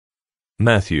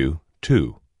Matthew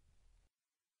 2.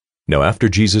 Now after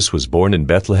Jesus was born in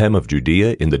Bethlehem of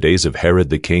Judea in the days of Herod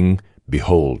the king,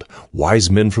 behold, wise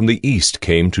men from the east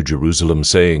came to Jerusalem,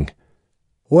 saying,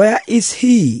 Where is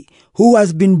he who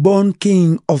has been born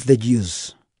King of the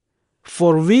Jews?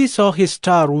 For we saw his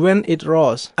star when it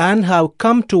rose, and have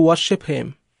come to worship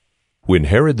him. When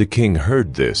Herod the king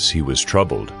heard this, he was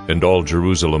troubled, and all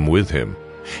Jerusalem with him.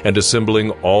 And assembling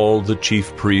all the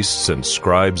chief priests and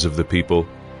scribes of the people,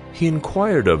 he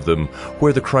inquired of them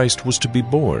where the Christ was to be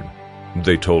born.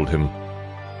 They told him,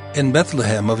 In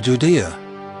Bethlehem of Judea,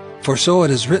 for so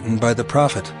it is written by the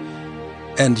prophet,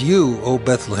 And you, O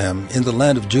Bethlehem, in the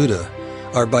land of Judah,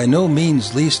 are by no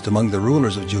means least among the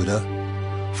rulers of Judah,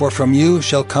 for from you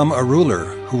shall come a ruler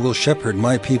who will shepherd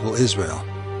my people Israel.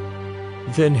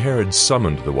 Then Herod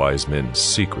summoned the wise men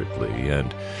secretly,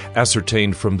 and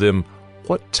ascertained from them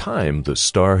what time the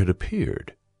star had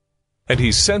appeared. And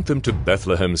he sent them to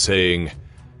Bethlehem, saying,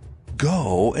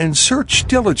 Go and search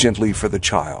diligently for the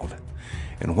child,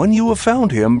 and when you have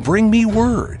found him, bring me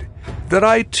word, that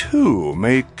I too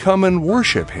may come and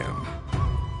worship him.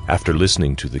 After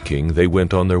listening to the king, they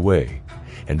went on their way.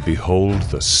 And behold,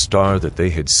 the star that they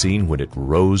had seen when it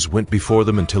rose went before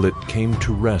them until it came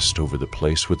to rest over the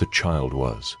place where the child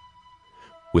was.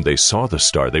 When they saw the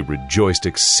star, they rejoiced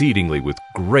exceedingly with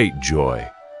great joy.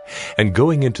 And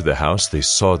going into the house, they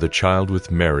saw the child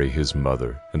with Mary his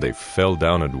mother, and they fell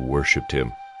down and worshipped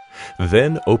him.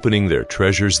 Then, opening their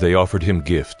treasures, they offered him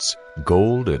gifts,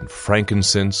 gold and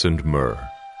frankincense and myrrh.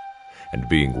 And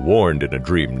being warned in a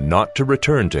dream not to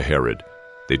return to Herod,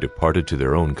 they departed to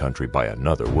their own country by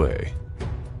another way.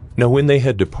 Now when they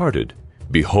had departed,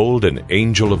 behold, an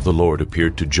angel of the Lord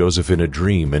appeared to Joseph in a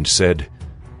dream, and said,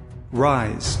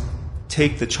 Rise,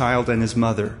 take the child and his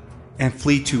mother, and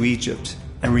flee to Egypt,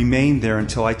 and remain there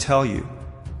until I tell you,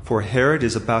 for Herod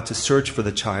is about to search for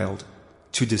the child,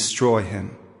 to destroy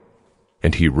him.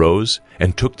 And he rose,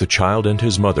 and took the child and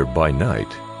his mother by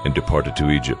night, and departed to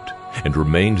Egypt, and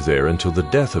remained there until the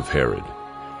death of Herod.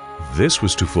 This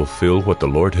was to fulfill what the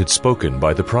Lord had spoken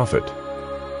by the prophet.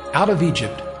 Out of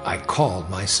Egypt I called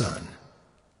my son.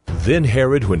 Then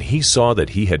Herod, when he saw that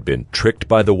he had been tricked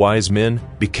by the wise men,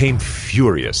 became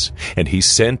furious, and he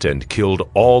sent and killed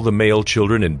all the male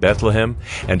children in Bethlehem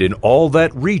and in all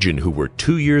that region who were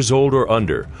 2 years old or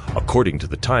under, according to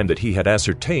the time that he had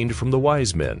ascertained from the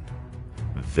wise men.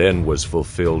 Then was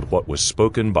fulfilled what was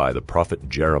spoken by the prophet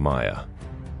Jeremiah.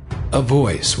 A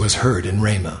voice was heard in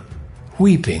Ramah,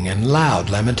 weeping and loud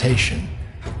lamentation,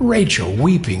 Rachel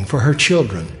weeping for her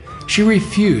children. She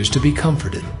refused to be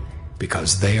comforted,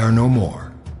 because they are no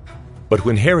more. But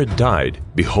when Herod died,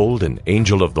 behold, an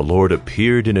angel of the Lord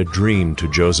appeared in a dream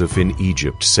to Joseph in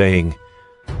Egypt, saying,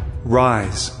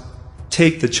 Rise,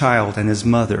 take the child and his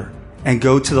mother, and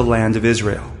go to the land of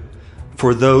Israel,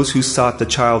 for those who sought the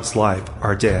child's life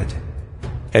are dead.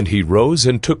 And he rose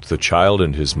and took the child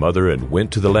and his mother and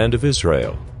went to the land of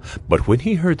Israel. But when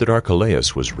he heard that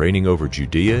Archelaus was reigning over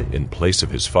Judea in place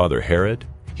of his father Herod,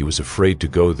 he was afraid to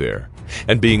go there.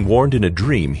 And being warned in a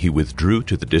dream, he withdrew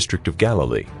to the district of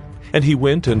Galilee. And he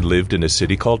went and lived in a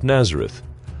city called Nazareth,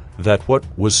 that what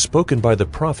was spoken by the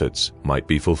prophets might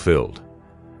be fulfilled.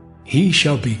 He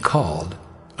shall be called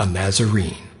a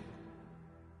Nazarene.